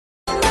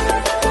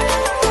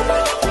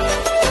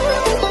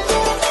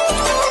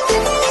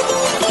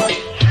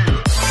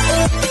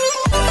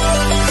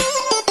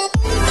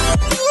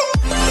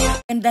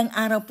Magandang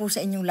araw po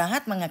sa inyong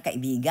lahat mga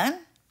kaibigan.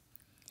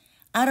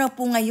 Araw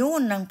po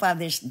ngayon ng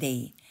Father's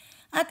Day.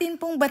 Atin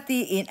pong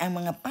batiin ang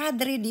mga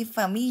padre di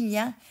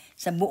familia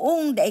sa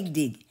buong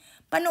daigdig.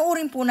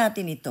 Panoorin po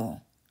natin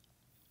ito.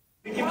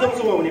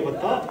 김정수가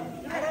우리부터.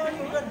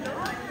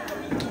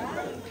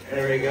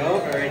 There we go,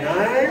 very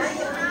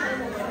nice.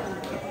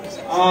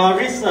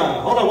 Risa,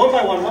 hold on,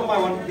 one by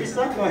one.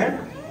 Risa, go ahead.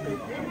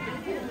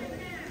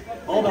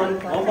 Hold on,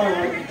 one by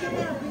one.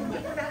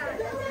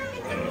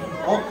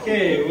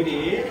 Okay,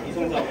 우리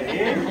이성자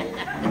어머니.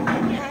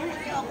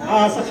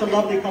 Such a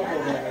lovely couple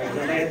there,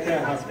 the late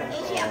husband.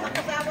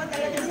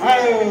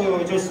 아유,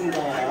 좋습니다.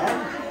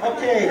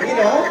 Okay,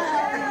 Ida,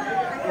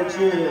 would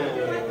you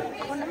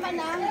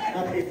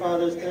Happy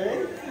Father's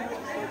Day?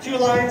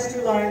 Two lines.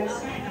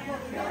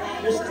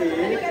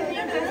 Misty.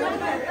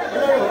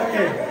 Hello,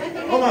 okay.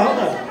 Hold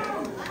on.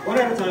 One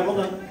at a time,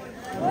 hold on.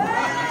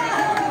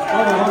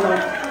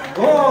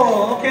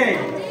 Oh, okay.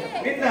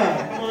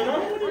 Minna, come on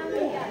up.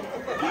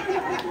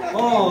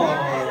 Oh,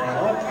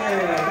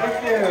 okay, thank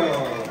you.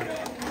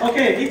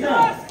 Okay,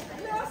 Nita,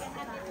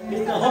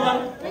 hold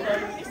on.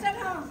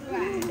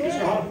 Mr.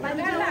 Hong.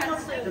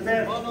 The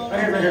bed.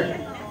 Right here.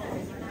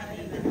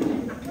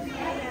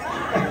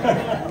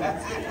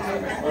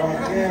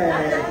 Okay.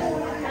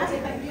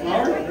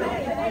 Flower?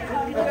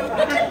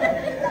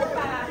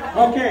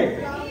 Okay.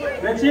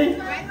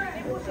 Ready?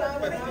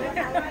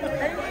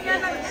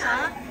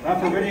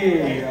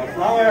 Ready.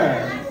 Flower.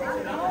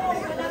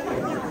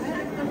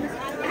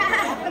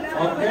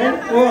 Okay.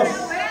 Puss.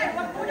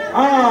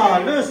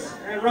 Luz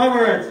and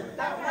Robert.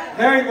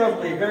 Very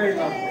lovely.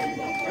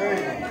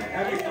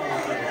 Happy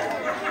Father's Day.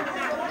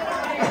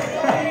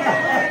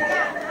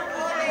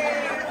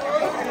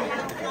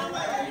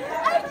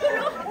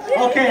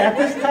 Okay, at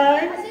this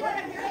time,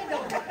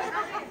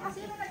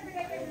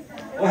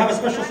 we'll have a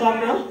special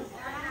song now.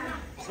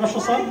 Special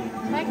song?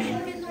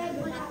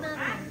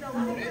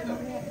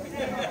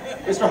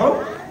 Mr.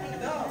 Ho?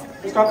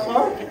 Mr.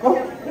 Flower? Go.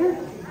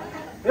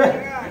 Yeah.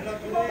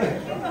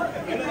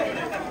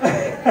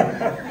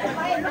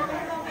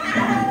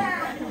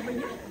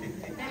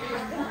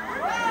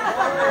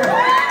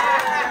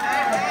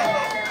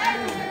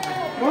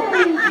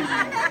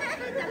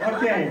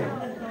 Okay.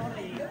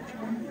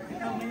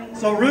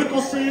 So Ruth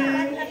will sing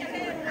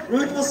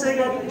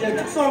a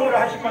song으로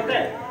하실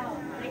건데.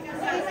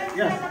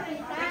 Yes.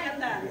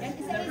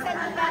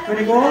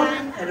 그리고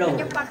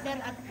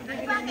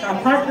자,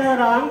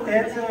 파트너랑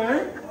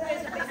댄스를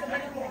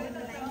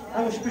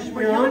하고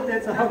싶으시면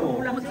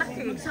댄스하고.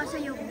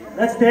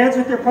 Let's dance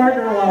with your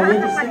partner while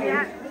Ruth is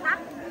singing.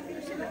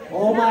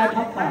 Oh my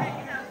papa.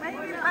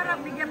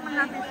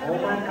 Oh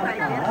my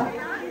papa.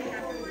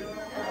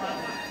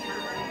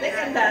 They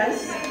can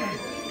dance.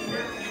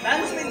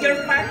 Dance with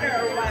your partner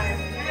or what?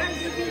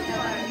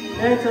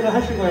 댄스를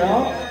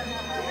하시고요.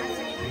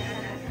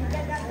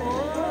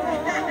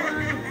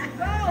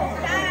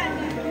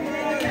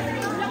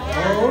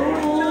 Oh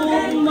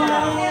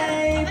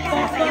my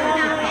papa,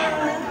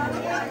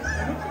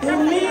 to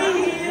me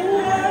he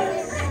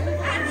was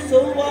so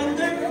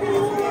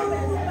wonderful.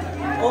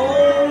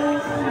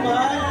 Oh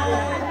my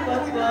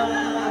papa,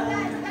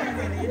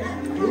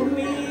 to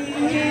me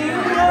he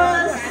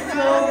was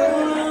so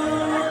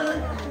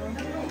good.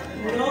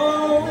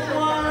 No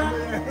one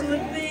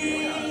could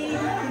be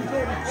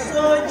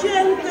so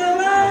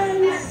gentle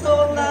and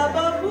so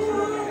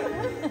lovable.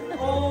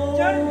 Oh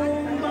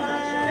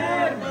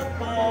my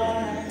papa,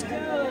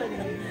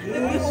 he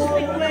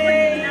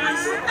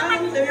always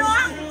understood.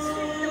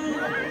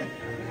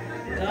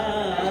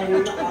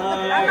 Gone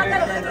are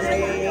the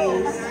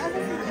days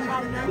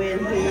when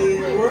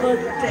he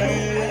would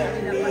take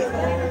me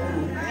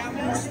home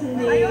his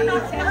knee.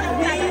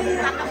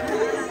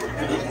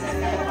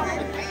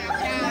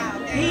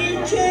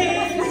 He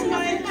changed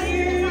my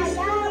tears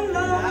for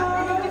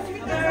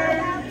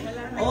laughter.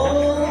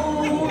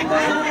 Oh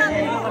my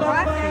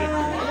papa,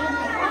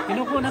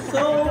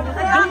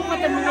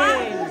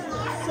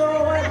 so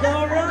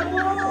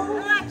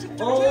adorable,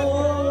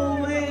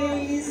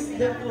 always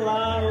the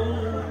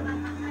clown,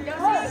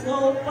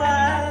 so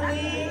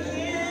funny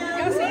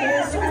in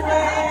his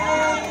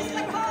way.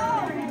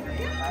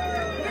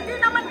 Hindi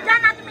naman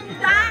dyan at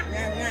minta.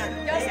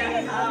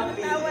 Very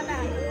happy.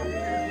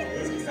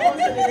 This is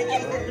also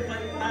dedicated to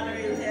my Father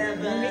in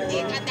heaven. Hindi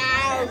ka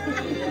daw.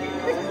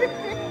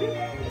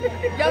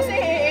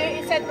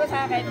 Josie, isend mo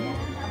sa akin.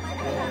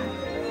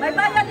 May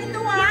bayan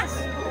ito ah.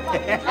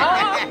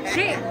 Oo,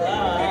 si.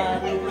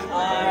 Gone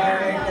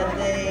are the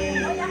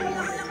days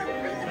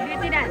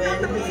when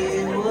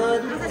he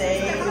would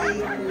take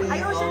me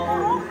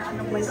home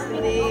his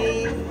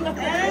knee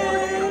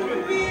and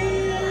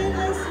feel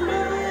a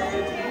smile.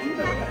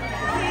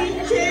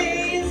 He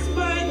changed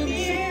my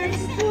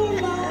tears to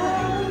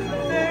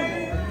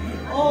laughter.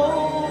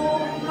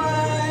 Oh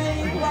my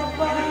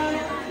papa,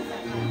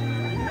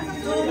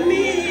 to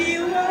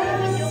me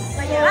was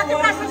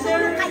so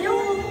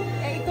wonderful.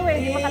 Ito eh,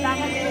 hindi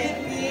makalangan eh.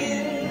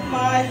 In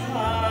my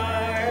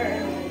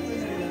heart,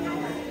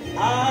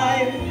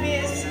 I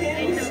miss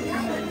him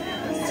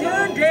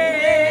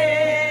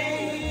today.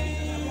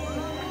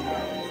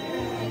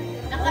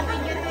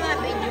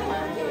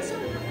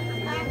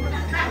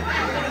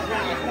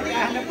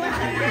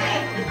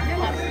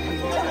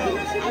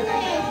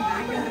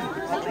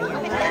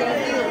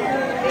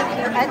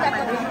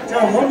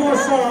 자, one more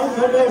song,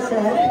 one more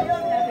song.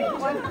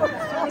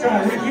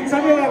 자, 우리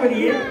김상영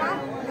아버님,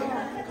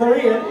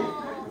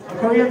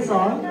 Korean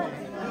song.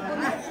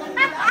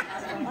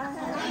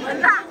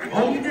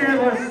 언제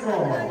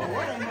벌써?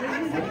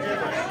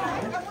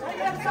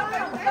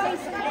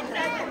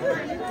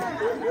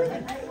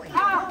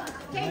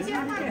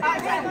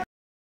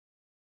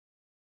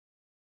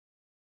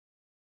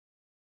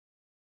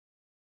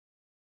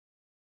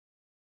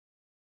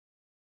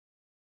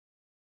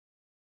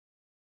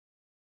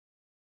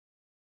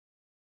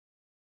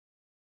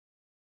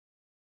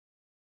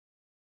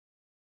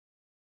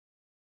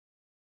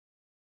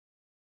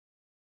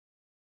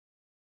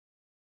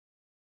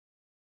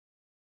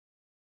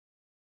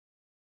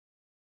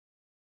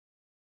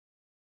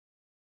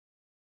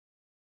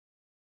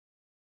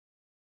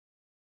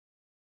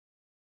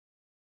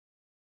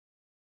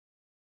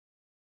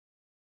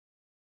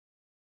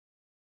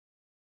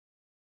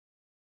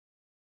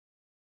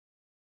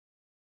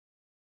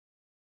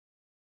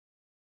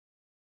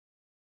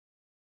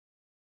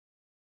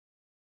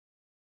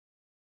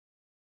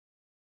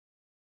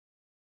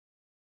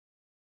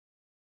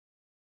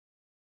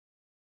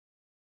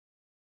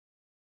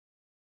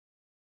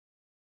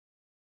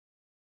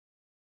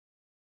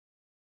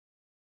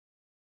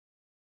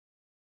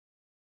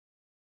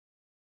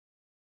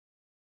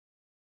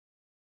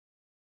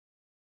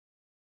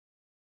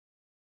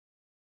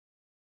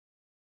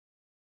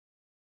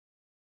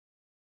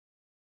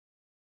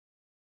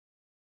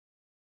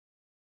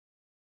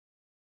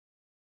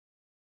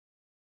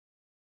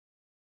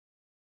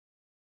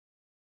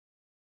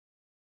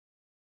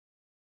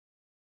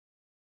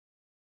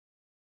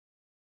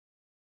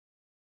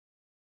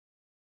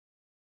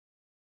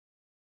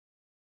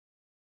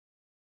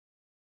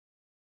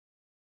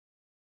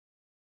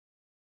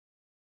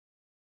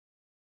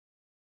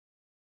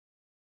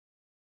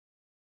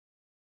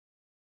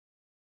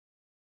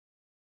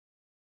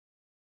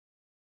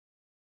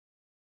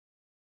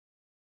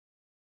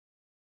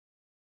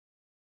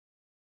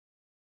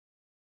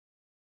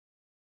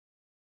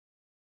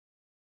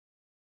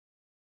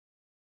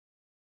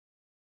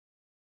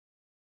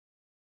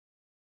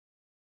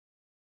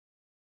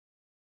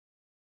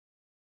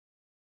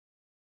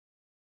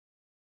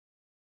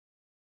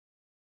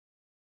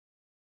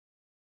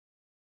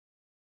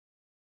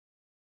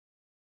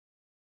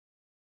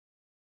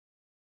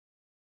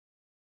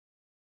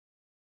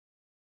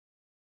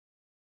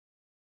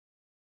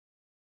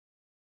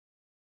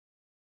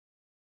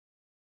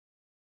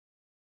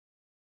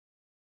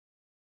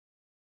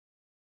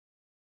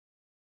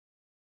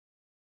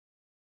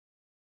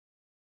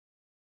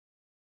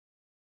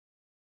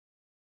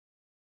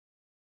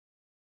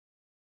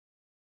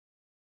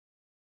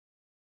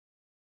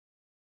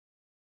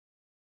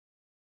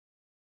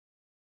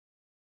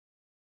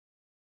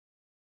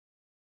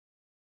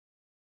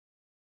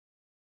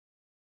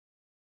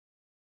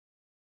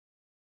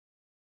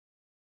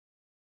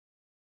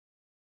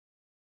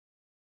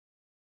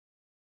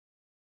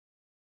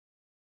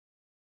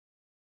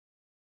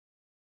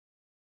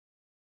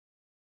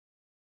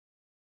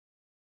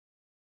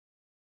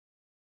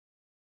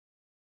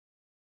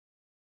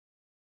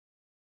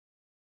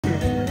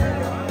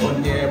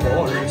 언제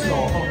벌써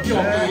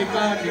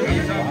여기까지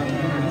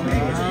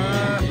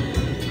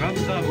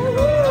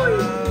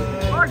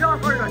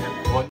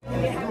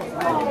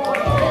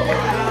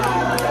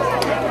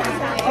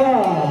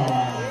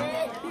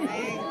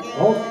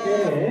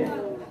오케이.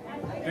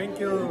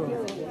 땡큐.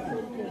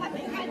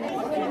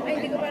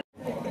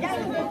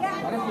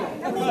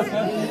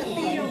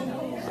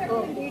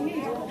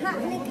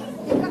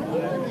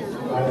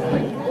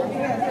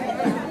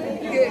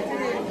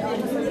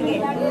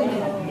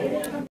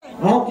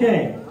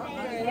 Okay.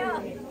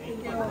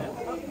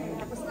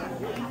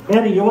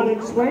 Andy, you want to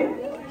explain?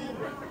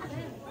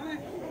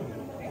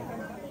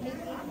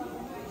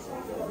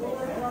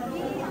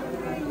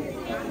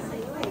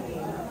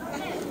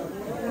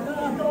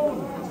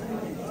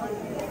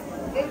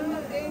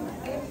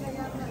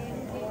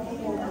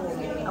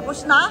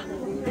 Tapos na?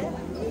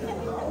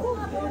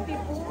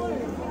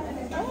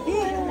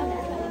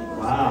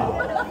 와우.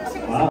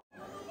 와우.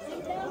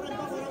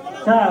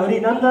 자,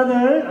 우리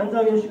남자들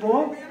앉아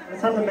계시고,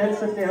 사서 맨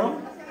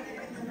쓸게요.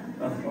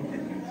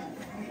 오케이.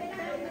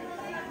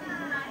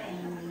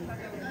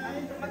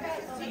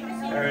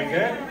 Very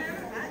good.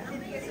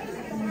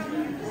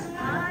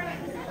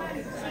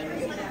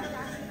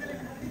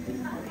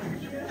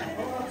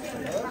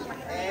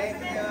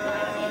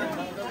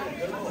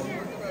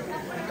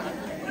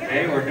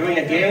 Okay, we're doing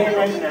a game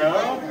right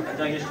now.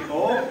 앉아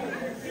계시고.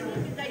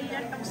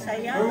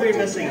 Who are we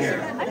missing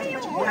here?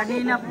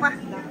 Kanina pa.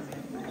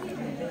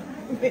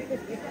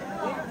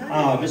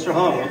 Ah, Mr.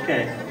 Hong,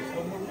 okay.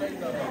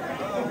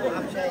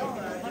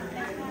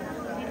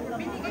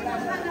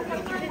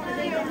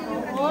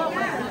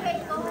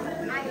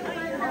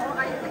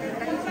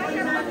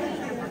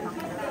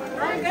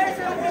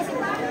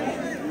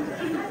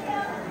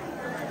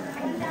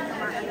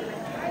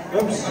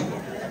 Oops.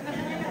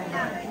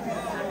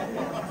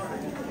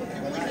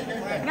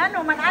 Nga no,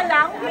 man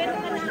alaw.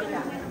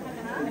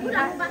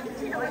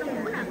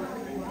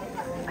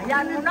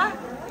 Ayan mo na.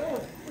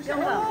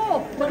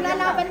 Oo,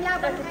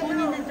 maglalaban-laban.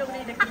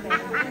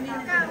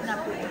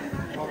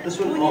 Oh,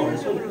 this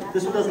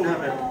one doesn't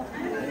have it.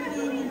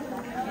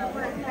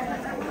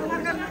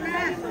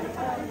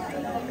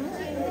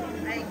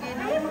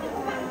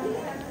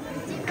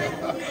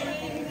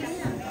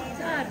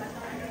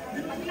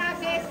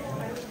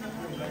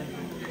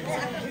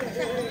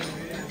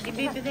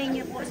 Ibibigay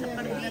niyo po sa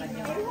partner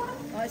niyo.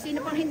 O, sino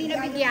pang hindi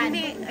nabigyan?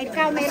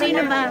 Ikaw, meron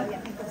sino ba?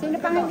 Sino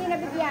pang hindi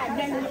nabigyan?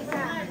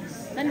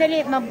 Sandali,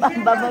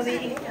 mababawi.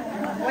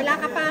 Wala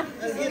ka pa?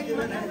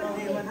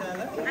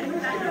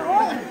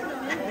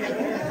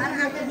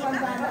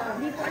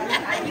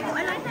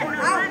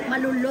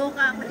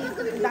 Maluloka ako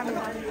dito.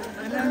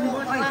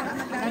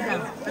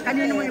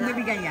 Kanino mo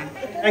ibibigay yan?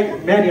 Hey,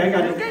 Maddie, I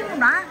got it. Bigay mo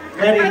na.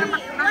 Maddie,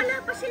 Wala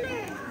pa sila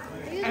eh.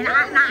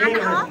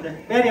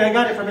 Maddie, I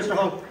got it from Mr.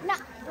 Hong.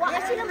 Wala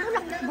silang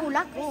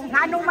bulak.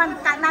 Nanuman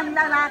ka ng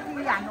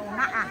lalaki yan,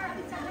 una ah.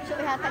 So,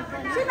 ihatag ko.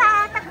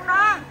 Sinatag mo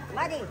na.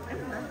 Buddy.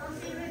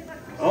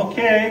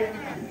 Okay.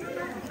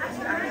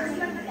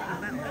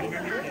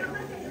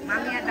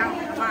 Mamaya daw,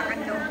 hawakan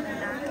daw.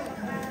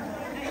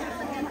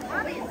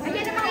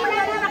 Ayan naman wala.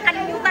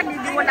 Nakalimutan,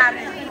 hindi wala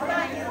rin.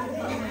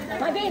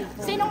 Babi,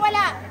 sinong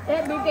wala?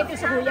 Bigay ko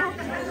sa kuya.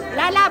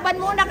 Lalaban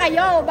muna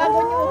kayo bago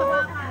nyo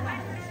hawakan.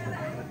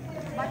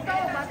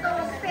 Bato,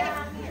 fake.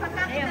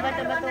 Ayan,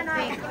 bato,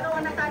 fake.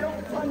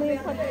 Ano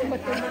yung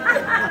bato?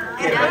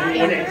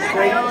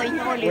 Okay,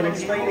 you want to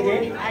explain the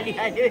game?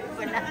 Ali-ali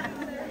pala.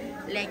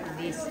 Like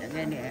this.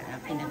 Ganyan,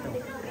 akin na to.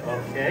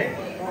 Okay.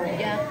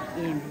 Jack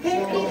in.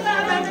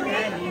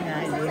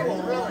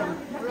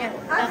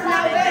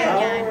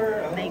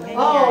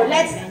 Oh,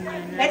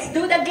 let's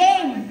do the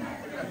game.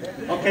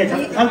 Okay,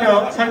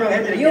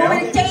 설명해드릴게요. You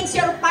will change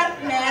your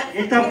partner.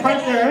 일단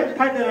partner을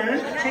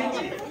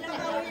change.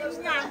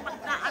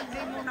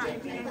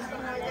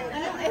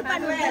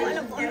 Paano mo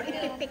alam kung ano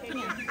ipipick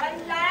niya?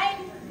 Ganyan.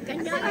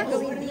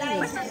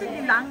 Basta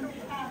sige lang.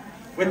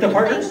 With the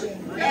partners?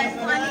 Yes,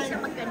 mali siya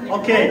magganyan.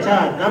 Okay,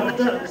 자,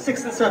 남자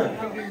 6 and 7.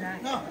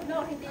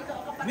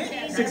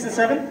 6 and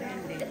 7?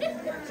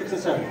 6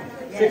 and 7.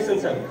 6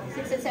 and 7.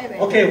 6 and 7.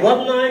 Okay,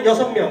 one line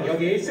 6명.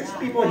 여기 6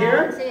 people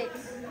here.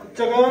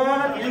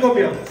 저거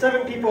 7명.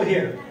 7 people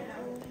here.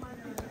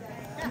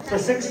 So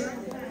 6.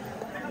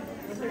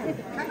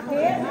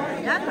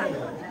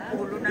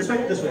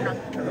 This way.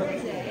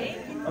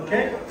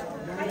 Okay.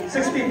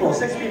 6 people.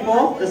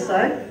 This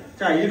side.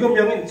 자,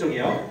 7명은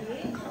이쪽이요.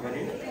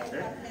 가만히.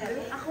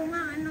 Ako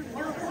nga, ano,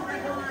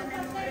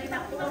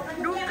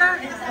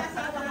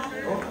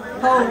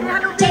 Oh,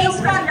 change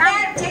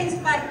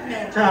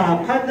partner. 자,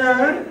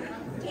 partner.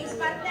 Change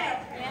partner.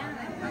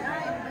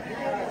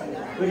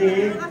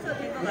 우리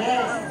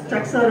Yes.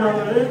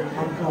 짝사랑을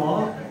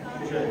바꿔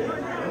주셔야 돼요.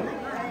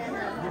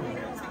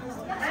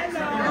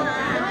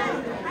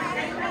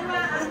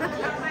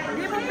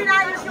 Hindi mo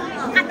pinayos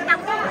yung kanta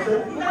ko.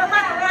 Bumaba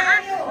ka.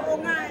 Oo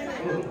nga.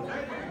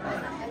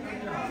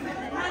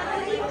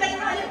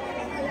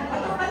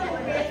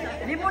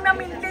 Hindi mo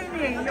na-maintain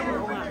eh.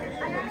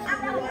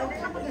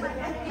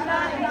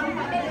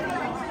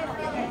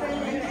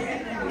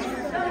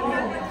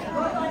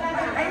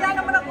 Kailan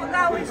naman ako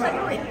gawin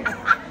sa'yo eh.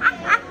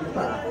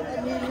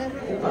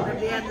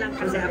 Sabihan lang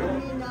kasi ako.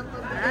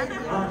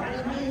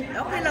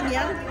 Okay lang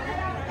yan.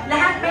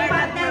 Lahat may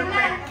partner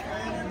na.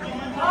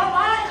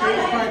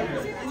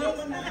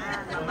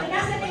 Wala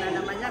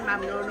naman yan.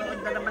 Mamanonood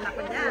na naman ako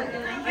dyan.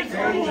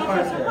 Change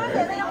partner.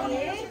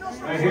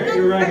 Right here,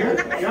 you're right here.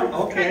 Yeah,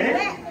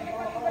 okay.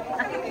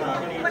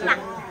 자,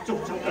 쭉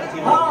잠깐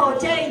뒤로. Oh,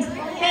 change.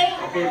 Okay.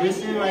 Okay,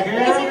 Lucy right here.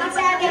 Facing each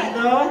other.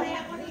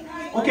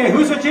 And, okay,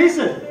 who's with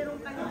Jason?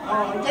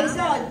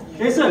 Jason.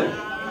 Jason.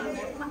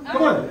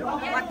 Come on.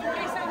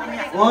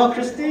 Well,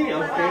 Christy.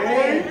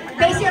 Okay.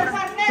 Face your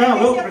partner. 자,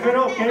 Face look, your here,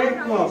 okay,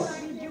 close.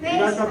 You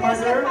guys are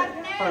partner?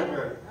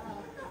 Partner.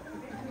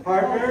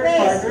 Partner.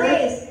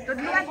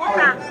 Tudlingan ko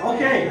na.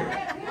 Okay.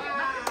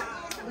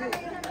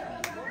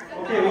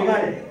 Okay, we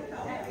got it.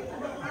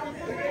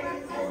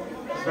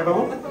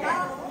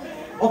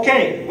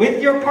 Okay,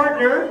 with your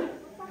partner,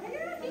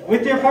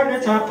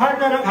 자,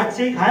 partner랑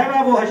같이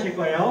가위바위보 하실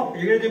거예요.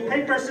 You're gonna do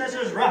paper,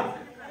 scissors, rock.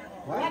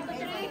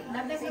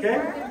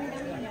 Okay?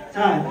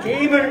 자,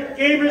 게임을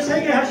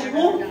 3개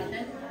하시고,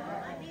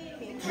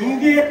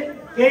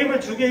 게임을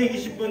 2개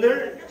이기신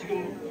분을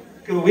지금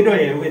그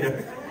위너예요, 위너.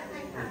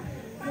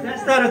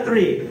 Best out of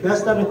 3.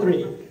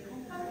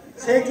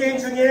 3게임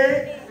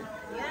중에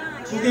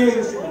 2개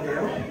이기신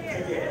분이에요.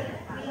 2개.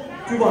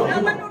 2번.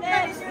 Napanood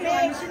na rin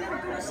yun. Sinend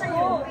ko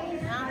sa'yo.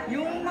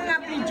 Yung mga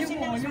video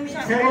mo, yung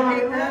sa 3번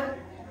하면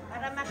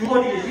 2번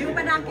이기신 Yung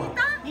ba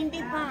nakita?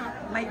 Hindi pa.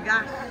 My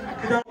God.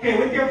 Okay,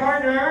 with your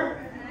partner.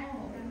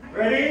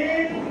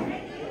 Ready?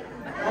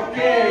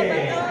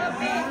 Okay.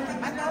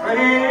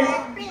 Ready?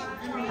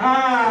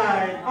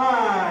 High,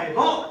 five,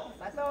 go.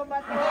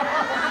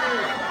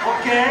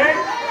 Okay.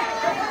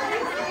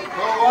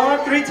 Go on,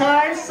 3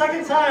 times.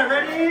 Second time.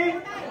 Ready?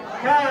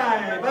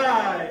 High,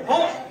 five,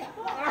 go.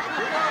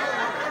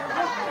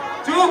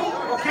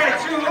 Okay,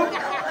 2.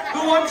 Who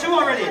won 2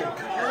 already? 2?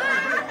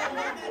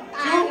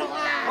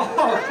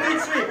 Oh, clean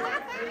sweep.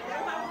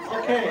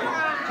 Okay.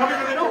 Come in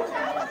the middle.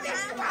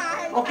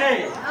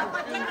 Okay.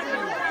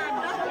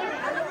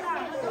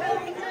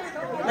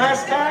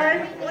 Last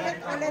time.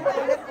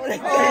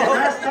 Okay,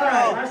 last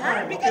time.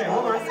 Okay,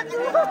 hold on.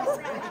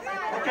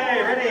 Okay,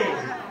 ready.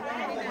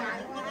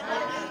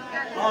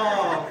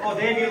 Oh,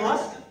 Dave, you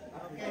lost?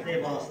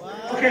 Dave lost.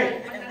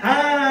 Okay.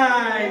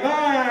 Hi,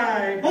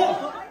 bye, both.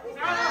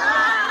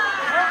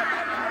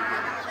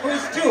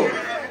 Who's 2?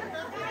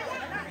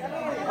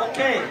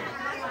 Okay.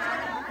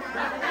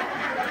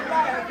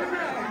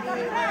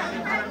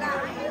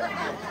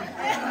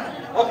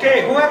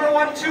 Okay, whoever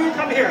won 2,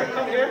 come here.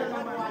 Come here.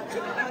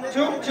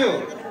 2.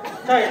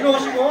 자, 일로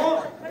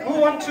오시고. Who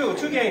won 2?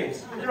 2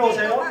 games. 일로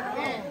오세요.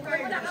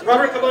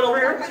 Robert, come on over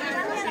here.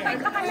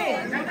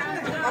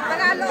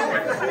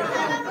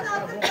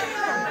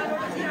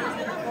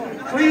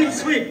 Clean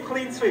sweep.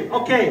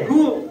 Okay,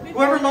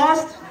 whoever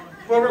lost,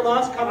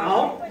 come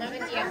out.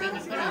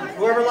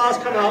 Whoever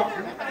lost, come out.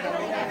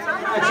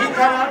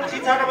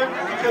 지타라면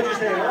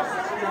비켜주세요.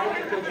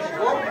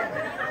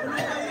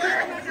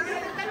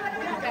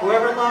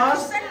 Whoever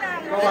lost,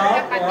 go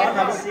out,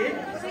 have a seat.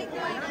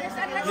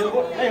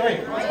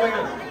 Hey, what's going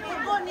on?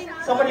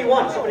 Somebody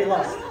won, somebody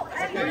lost.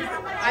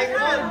 I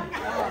won.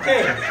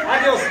 Okay,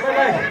 adios,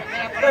 bye-bye.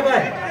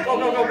 Go.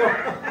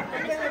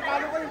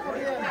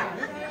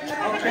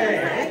 Okay.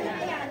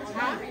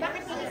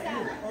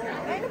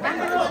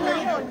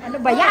 Ano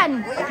ba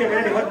yan? Okay,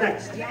 ready, what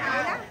next? Who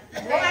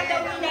are the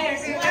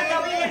winners?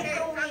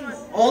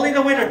 Only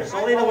the winners.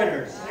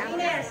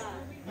 Winners.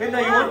 Linda,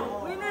 you won?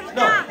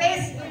 No.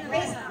 Face.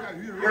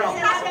 You're out.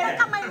 Okay.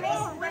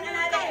 Face one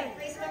another.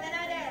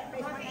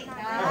 Okay.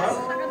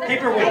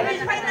 Keep your I weight.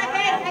 will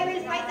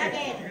fight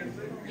again.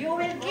 You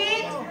will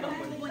get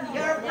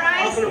your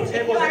prize if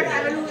you are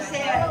a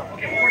loser.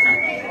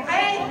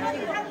 Okay?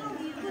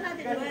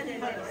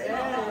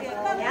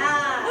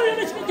 Yeah.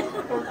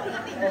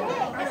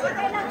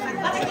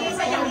 Bakit yung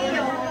isa yung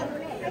iyo?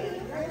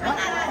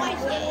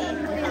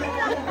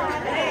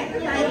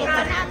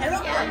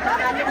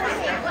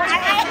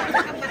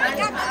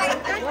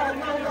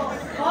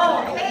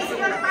 Oh, face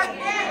your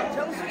partner.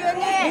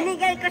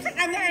 Binigay ko sa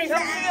kanya.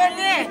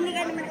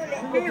 Binigay naman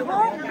ulit.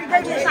 Bigay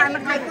niya sa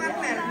anak ko.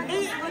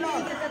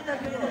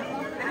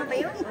 Ano ba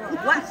yun?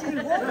 What?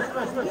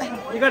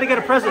 You gotta get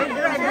a present.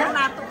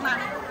 Natok na.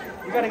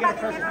 You gotta get a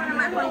present.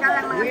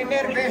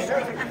 Winner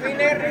versus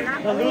winner.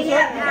 The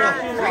loser?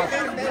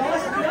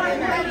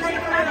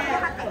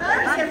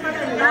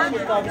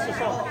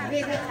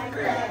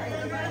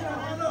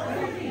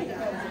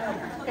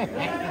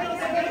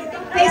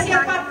 Face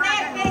your partner.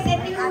 Face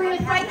and you will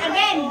fight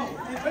again.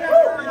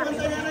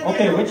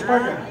 Okay, which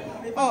partner?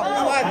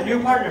 A new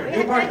partner. A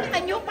new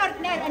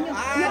partner.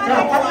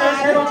 자, partner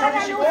새로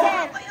찾으시고.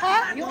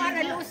 You are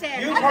a loser.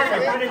 New partner.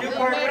 Find a new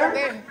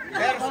partner.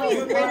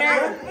 New partner.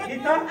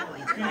 Nita?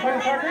 You find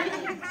a partner?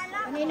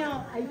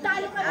 Nino, ay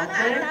talo ka na.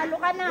 Talo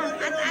ka na.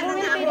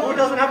 Who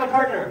doesn't have a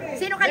partner?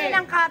 Sino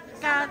kanilang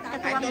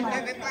katuwang mo?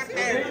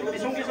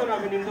 이송기선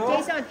아버님도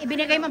Jason,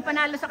 ibinigay mong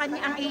panalo sa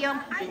kanya ang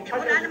iyong...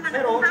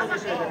 새로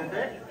찾으셔야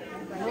되는데.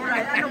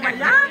 Ano ba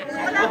yan?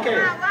 Okay.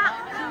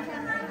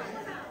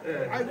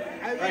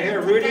 Right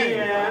here, Rudy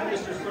and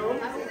Mr. Song.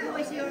 Who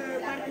is your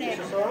partner?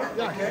 Mr. Song.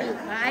 Okay.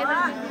 I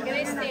will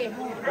Christy.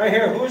 Right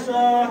here, who's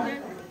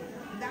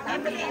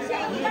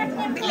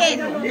Evelyn.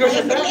 이거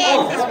Evelyn.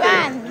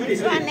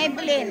 This one,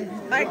 Evelyn.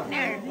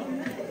 Partner.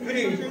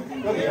 Rudy.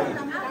 여기.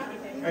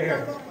 Right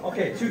here.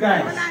 Okay, 2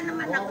 guys.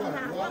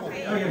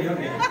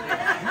 여기.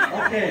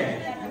 Okay.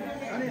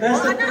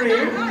 Best of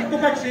 3.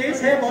 똑같이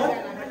 3번.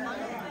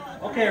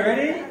 Okay,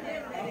 ready?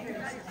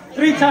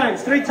 3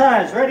 times.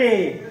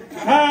 Ready?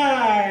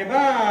 Hi,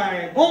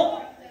 bye,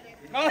 bo.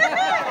 Three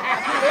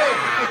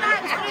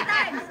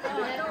times.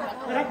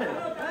 What happened?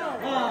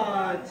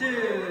 1,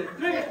 2,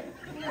 3.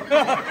 1,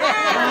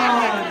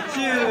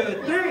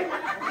 2, 3.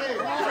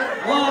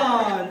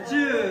 1,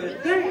 2,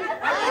 3.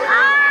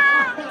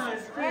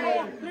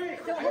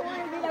 So who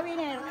will be the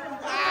winner?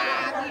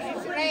 This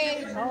is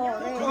Ray.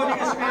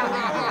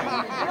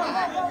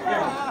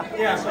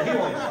 Yeah, so he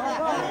won.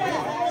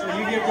 So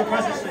you give the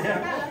presents to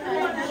him.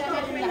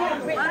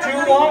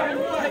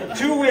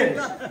 2 wins.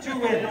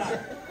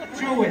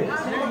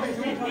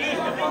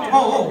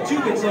 Oh, 2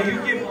 wins. So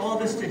you give all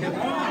this to him.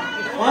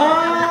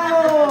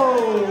 Wow!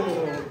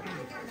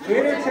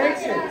 Winner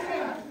takes it.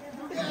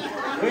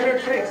 Winner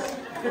takes.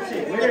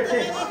 Winner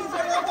takes.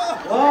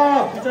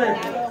 Wow, 진짜.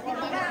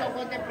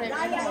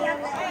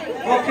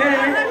 Okay.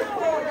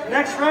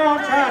 Next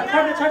round. 자,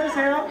 카드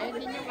찾으세요.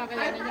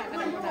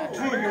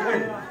 2, you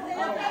win.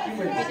 You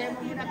win.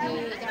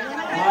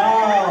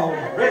 Wow,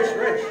 rich.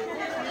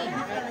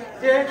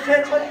 제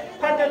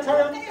판결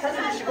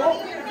찾으시고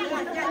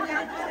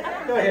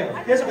또 해요.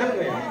 계속 하는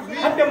거예요.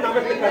 한 명 남을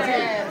때까지.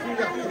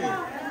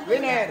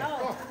 Winner.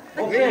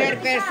 Okay. Winner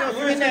versus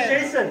Who is winner.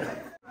 Jason?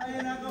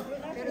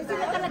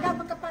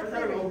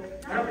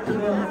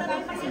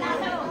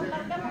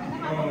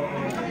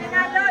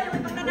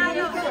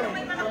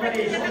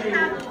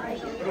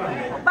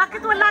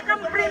 Bakit wala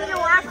kang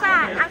premyo?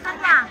 Asan? Asan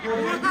na?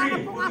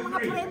 Hinahanap ko nga mga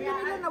premyo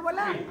nila na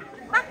wala.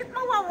 Bakit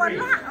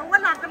mawawala?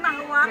 Wala ka na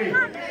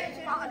hawakan.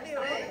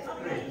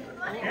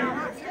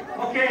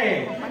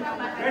 Okay.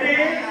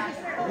 Ready?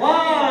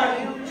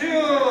 1,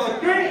 2,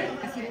 3.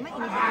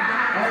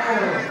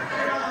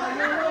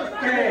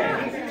 Okay.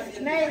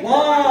 1,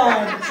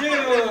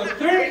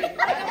 2,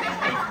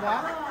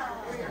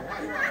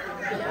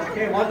 3.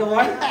 Okay, 1 to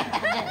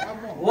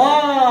 1.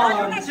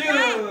 1,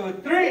 2,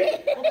 3.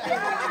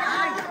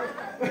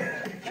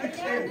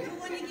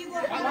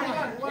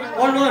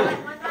 1, 1.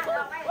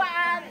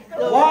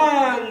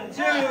 1,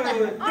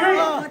 2, 3.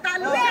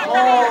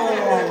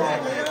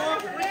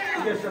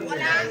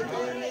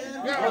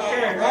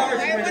 Okay,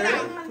 Robert's winner.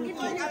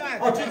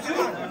 Oh, 2, 2?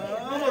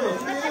 No.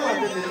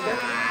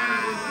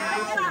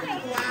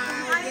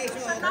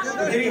 2,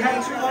 2. Did he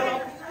have 2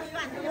 1?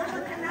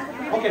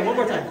 Okay, one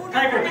more time.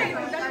 Tiebreaker.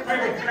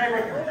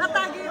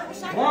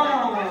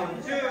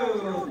 1,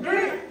 2,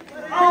 3.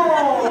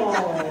 Oh!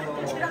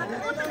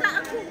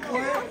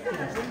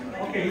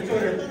 Okay, you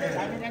told it.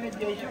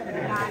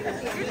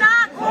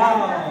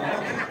 Wow.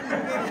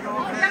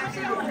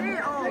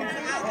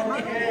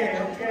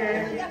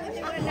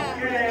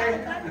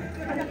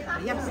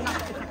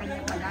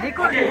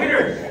 Okay,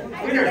 winner.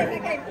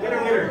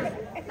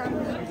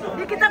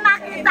 Hindi kita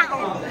nakita,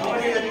 oh.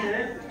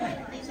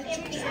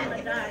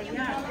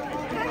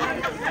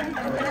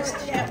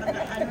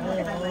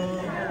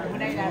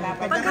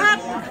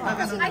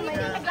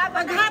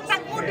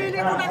 Paghatag mo, dili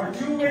mo na.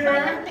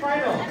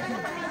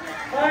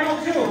 Final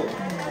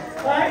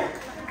 2.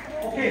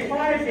 5? Okay,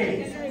 5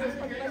 games.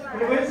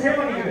 When it wins him,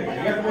 what do you do?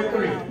 You have to win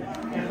 3.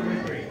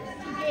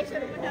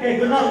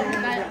 Okay, good luck.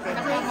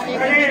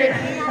 Ready?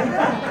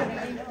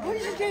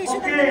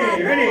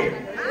 Okay, ready?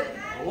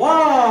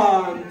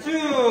 1,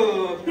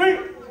 2,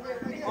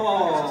 3.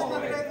 Oh,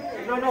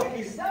 no.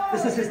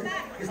 This is his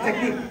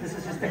technique.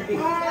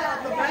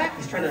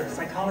 He's trying to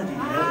psychology, you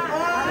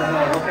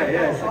know? Okay,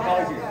 yeah,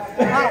 psychology.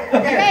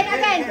 Again.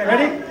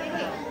 Ready?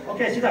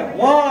 Okay, she's like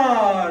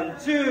 1,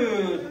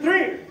 2,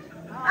 3.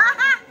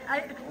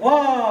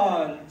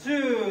 1,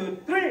 2,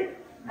 3.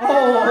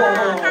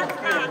 Oh, okay.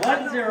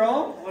 1,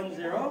 0.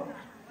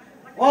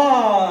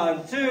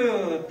 1,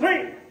 2,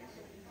 3.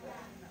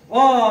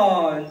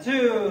 1,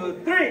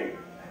 2, 3.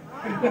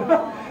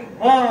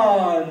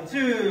 1,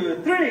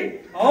 2, 3.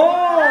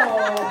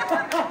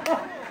 Oh!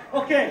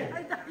 Okay.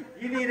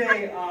 You need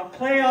a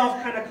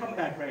playoff kind of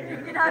comeback right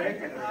here.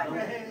 Okay?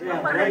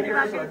 Yeah, the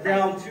Lakers are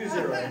down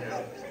 2-0 right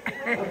now.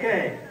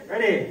 Okay,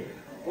 ready?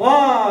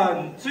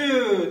 1,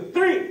 2,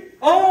 3.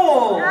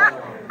 Oh!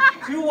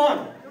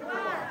 2-1.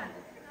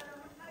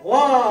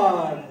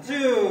 1,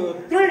 2,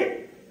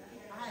 3.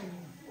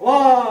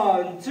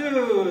 1,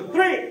 2,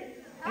 3.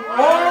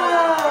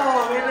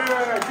 Oh,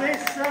 winner,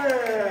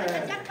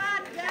 Jason.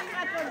 Jackpot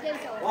for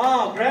Jason.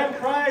 Wow, grand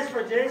prize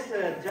for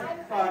Jason.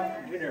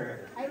 Jackpot winner.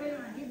 I will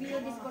give you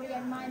this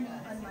Korean money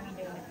on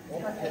Monday.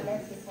 Because I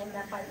left it and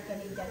the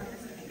Canadian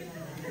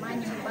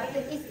money. But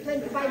it is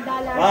 $25.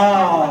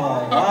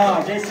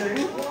 Wow, Jason.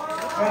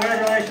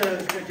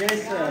 Congratulations to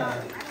Jason.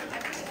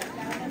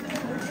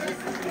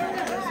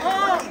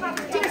 Oh,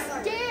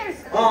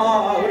 cheers!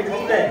 우리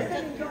건배.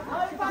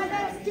 All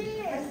fathers,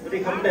 cheers!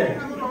 우리 건배.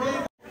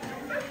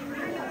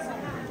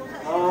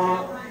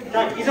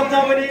 자,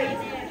 이성자 어머니.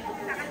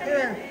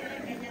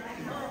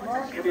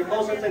 우리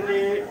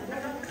버섯님.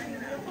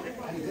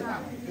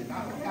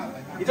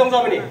 이성자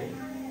어머니.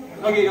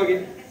 여기.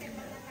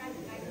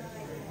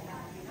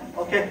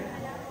 오케이.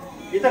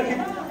 일단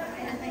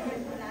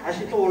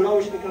다시 또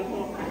올라오시니까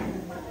또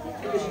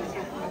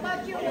힘드시겠어요?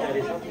 이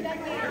자리에서.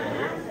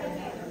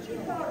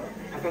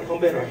 잠깐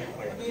건배를 하실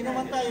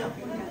거예요.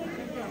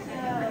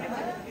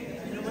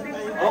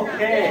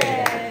 오케이.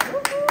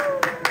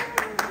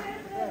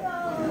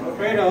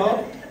 Alfredo.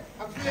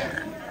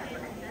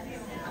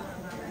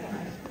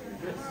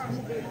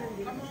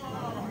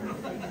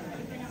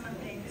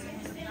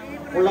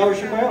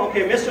 올라오실 거예요?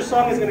 Okay, Mr.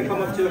 Song is going to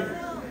come up too. Can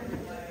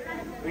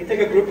we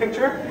take a group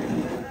picture?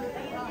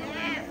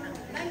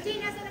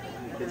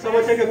 Can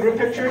someone take a group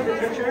picture?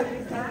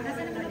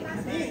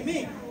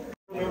 Me.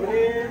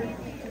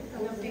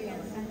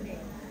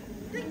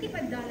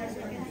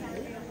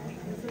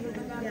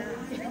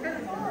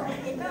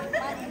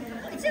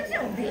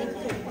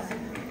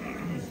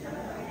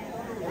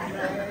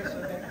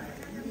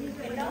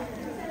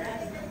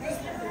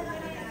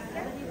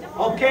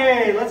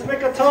 Okay, let's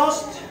make a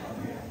toast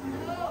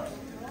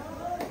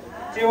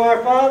to our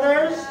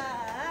fathers.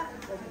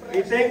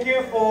 We thank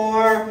you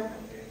for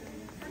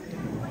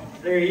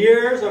their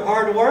years of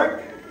hard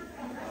work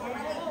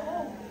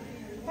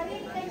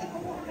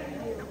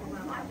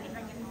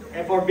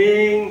and for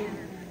being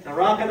the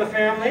rock of the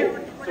family.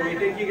 So we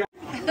thank you guys.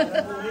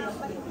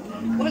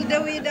 All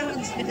the way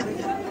down.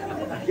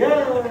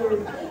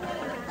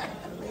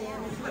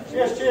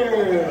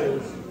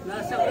 Cheers.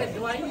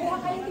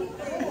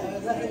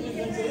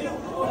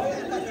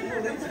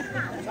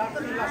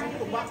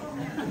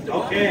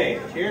 Okay,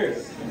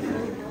 cheers.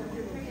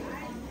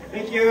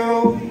 Thank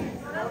you.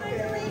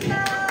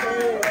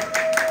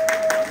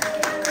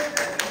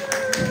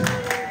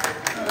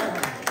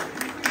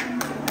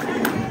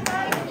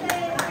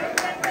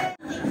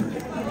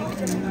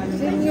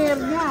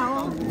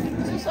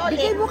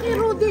 Bigay mo kay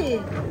Rudy.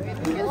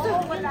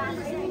 Oo, wala.